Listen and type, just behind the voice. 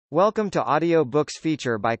Welcome to Audio Books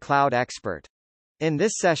feature by Cloud Expert. In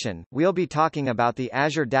this session, we'll be talking about the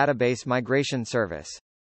Azure Database Migration Service.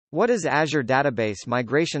 What is Azure Database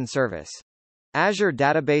Migration Service? Azure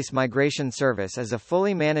Database Migration Service is a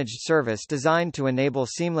fully managed service designed to enable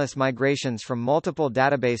seamless migrations from multiple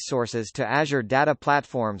database sources to Azure data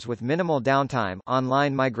platforms with minimal downtime,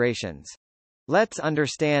 online migrations. Let's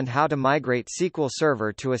understand how to migrate SQL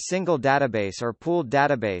Server to a single database or pooled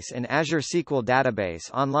database in Azure SQL Database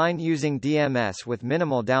Online using DMS with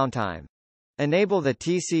minimal downtime. Enable the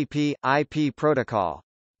TCP/IP protocol.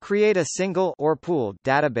 Create a single or pooled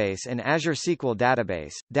database in Azure SQL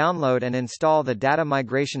Database. Download and install the Data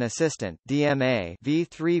Migration Assistant (DMA)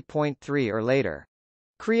 v3.3 or later.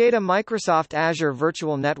 Create a Microsoft Azure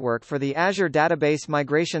Virtual Network for the Azure Database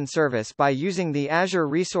Migration Service by using the Azure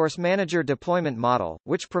Resource Manager deployment model,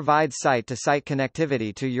 which provides site-to-site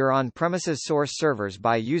connectivity to your on-premises source servers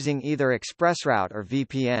by using either ExpressRoute or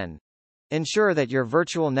VPN. Ensure that your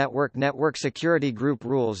virtual network security group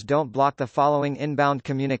rules don't block the following inbound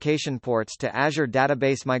communication ports to Azure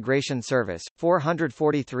Database Migration Service: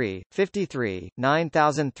 443, 53,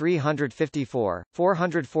 9354,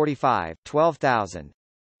 445, 12000.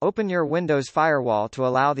 Open your Windows firewall to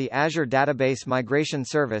allow the Azure Database Migration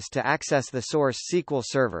Service to access the source SQL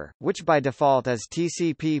Server, which by default is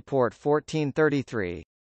TCP port 1433.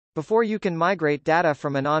 Before you can migrate data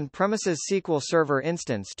from an on-premises SQL Server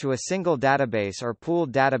instance to a single database or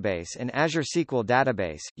pooled database in Azure SQL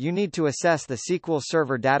Database, you need to assess the SQL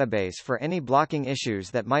Server database for any blocking issues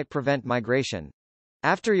that might prevent migration.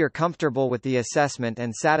 After you're comfortable with the assessment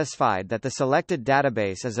and satisfied that the selected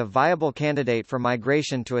database is a viable candidate for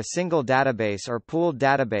migration to a single database or pooled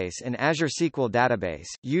database in Azure SQL Database,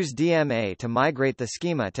 use DMA to migrate the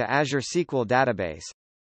schema to Azure SQL Database.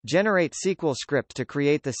 Generate SQL script to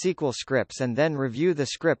create the SQL scripts and then review the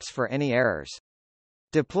scripts for any errors.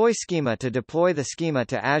 Deploy schema to deploy the schema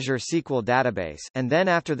to Azure SQL Database, and then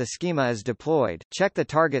after the schema is deployed, check the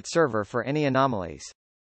target server for any anomalies.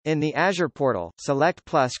 In the Azure portal, select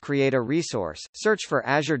plus create a resource, search for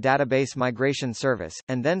Azure Database Migration Service,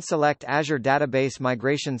 and then select Azure Database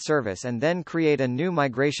Migration Service and then create a new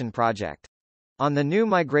migration project. On the new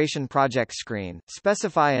migration project screen,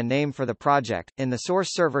 specify a name for the project. In the source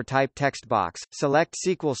server type text box, select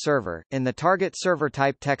SQL Server. In the target server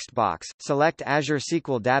type text box, select Azure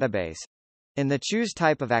SQL Database. In the choose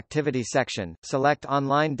type of activity section, select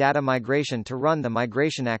online data migration to run the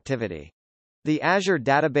migration activity. The Azure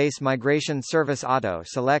Database Migration Service auto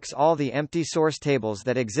selects all the empty source tables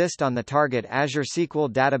that exist on the target Azure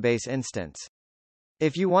SQL Database instance.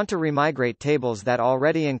 If you want to remigrate tables that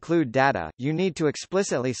already include data, you need to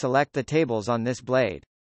explicitly select the tables on this blade.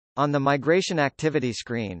 On the migration activity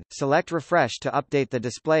screen, select Refresh to update the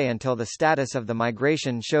display until the status of the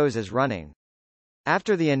migration shows as running.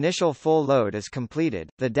 After the initial full load is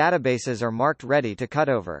completed, the databases are marked ready to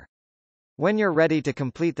cutover. When you're ready to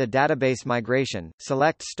complete the database migration,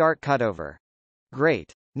 select Start Cutover.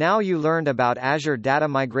 Great! Now you learned about Azure Data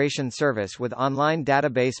Migration Service with online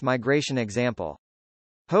database migration example.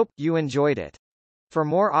 Hope you enjoyed it. For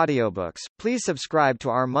more audiobooks, please subscribe to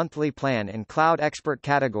our monthly plan in Cloud Expert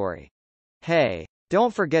category. Hey,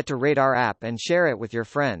 don't forget to rate our app and share it with your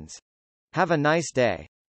friends. Have a nice day.